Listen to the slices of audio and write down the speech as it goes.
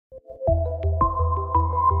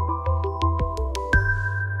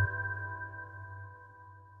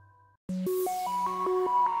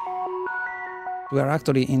We are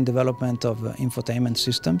actually in development of infotainment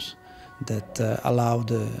systems that allow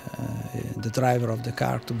the driver of the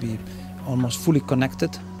car to be almost fully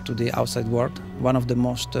connected to the outside world. One of the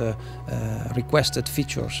most requested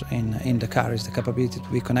features in the car is the capability to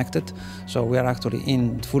be connected. So we are actually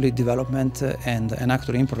in fully development and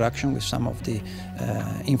actually in production with some of the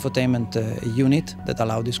infotainment unit that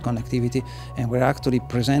allow this connectivity. And we're actually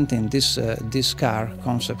presenting this car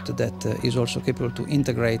concept that is also capable to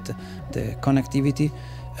integrate the connectivity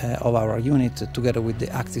of our unit together with the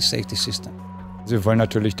active safety system. Wir wollen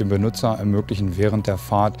natürlich dem Benutzer ermöglichen, während der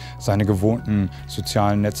Fahrt seine gewohnten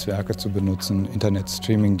sozialen Netzwerke zu benutzen,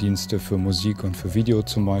 Internet-Streaming-Dienste für Musik und für Video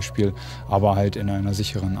zum Beispiel, aber halt in einer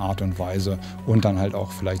sicheren Art und Weise und dann halt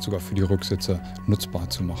auch vielleicht sogar für die Rücksitze nutzbar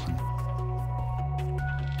zu machen.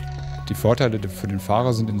 Die Vorteile für den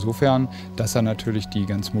Fahrer sind insofern, dass er natürlich die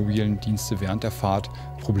ganz mobilen Dienste während der Fahrt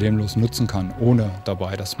problemlos nutzen kann, ohne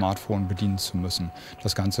dabei das Smartphone bedienen zu müssen.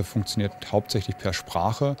 Das Ganze funktioniert hauptsächlich per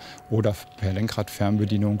Sprache oder per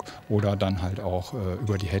Lenkradfernbedienung oder dann halt auch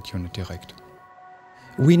über die Head-Unit direkt.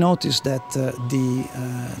 We noticed that the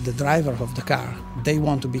driver of the car, they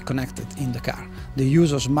want to be connected in the car. The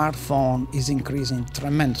use of smartphone is increasing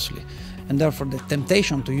tremendously, and therefore the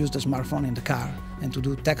temptation to use the smartphone in the car and to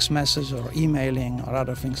do text message or emailing or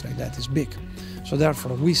other things like that is big. So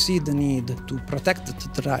therefore we see the need to protect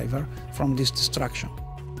the driver from this distraction.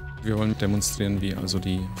 Wir wollen demonstrieren, wie also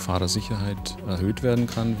die Fahrersicherheit erhöht werden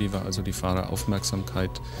kann, wie wir also die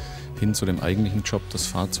Fahreraufmerksamkeit hin zu dem eigentlichen Job, das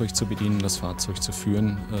Fahrzeug zu bedienen, das Fahrzeug zu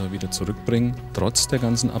führen, wieder zurückbringen. Trotz der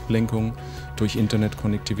ganzen Ablenkung durch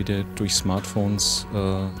Internetkonnektivität, durch Smartphones,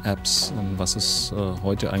 Apps, was es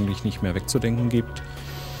heute eigentlich nicht mehr wegzudenken gibt.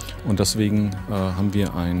 Und deswegen haben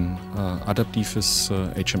wir ein adaptives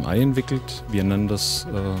HMI entwickelt. Wir nennen das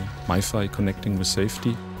MyFi Connecting with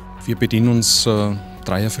Safety. Wir bedienen uns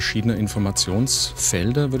dreier verschiedener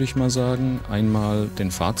Informationsfelder, würde ich mal sagen. Einmal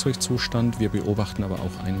den Fahrzeugzustand, wir beobachten aber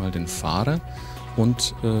auch einmal den Fahrer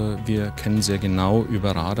und wir kennen sehr genau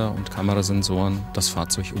über Radar- und Kamerasensoren das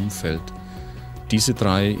Fahrzeugumfeld. Diese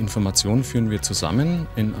drei Informationen führen wir zusammen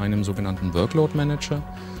in einem sogenannten Workload Manager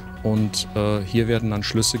und hier werden dann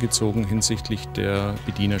Schlüsse gezogen hinsichtlich der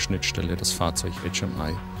Bedienerschnittstelle, das Fahrzeug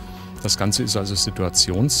HMI. Das Ganze ist also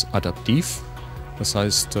situationsadaptiv. Das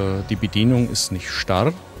heißt, die Bedienung ist nicht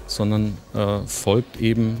starr, sondern folgt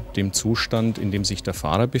eben dem Zustand, in dem sich der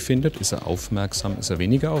Fahrer befindet. Ist er aufmerksam, ist er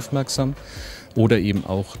weniger aufmerksam? Oder eben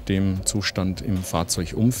auch dem Zustand im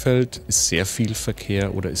Fahrzeugumfeld. Ist sehr viel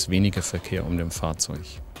Verkehr oder ist weniger Verkehr um dem Fahrzeug?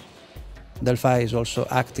 Delphi is also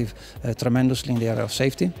active tremendously in the area of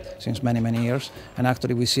safety since many years, and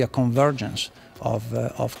actually we see a convergence of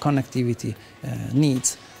connectivity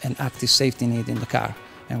needs and active safety need in the car.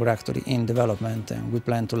 And we're actually in development, and we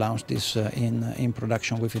plan to launch this in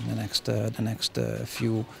production within the next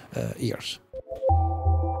few years.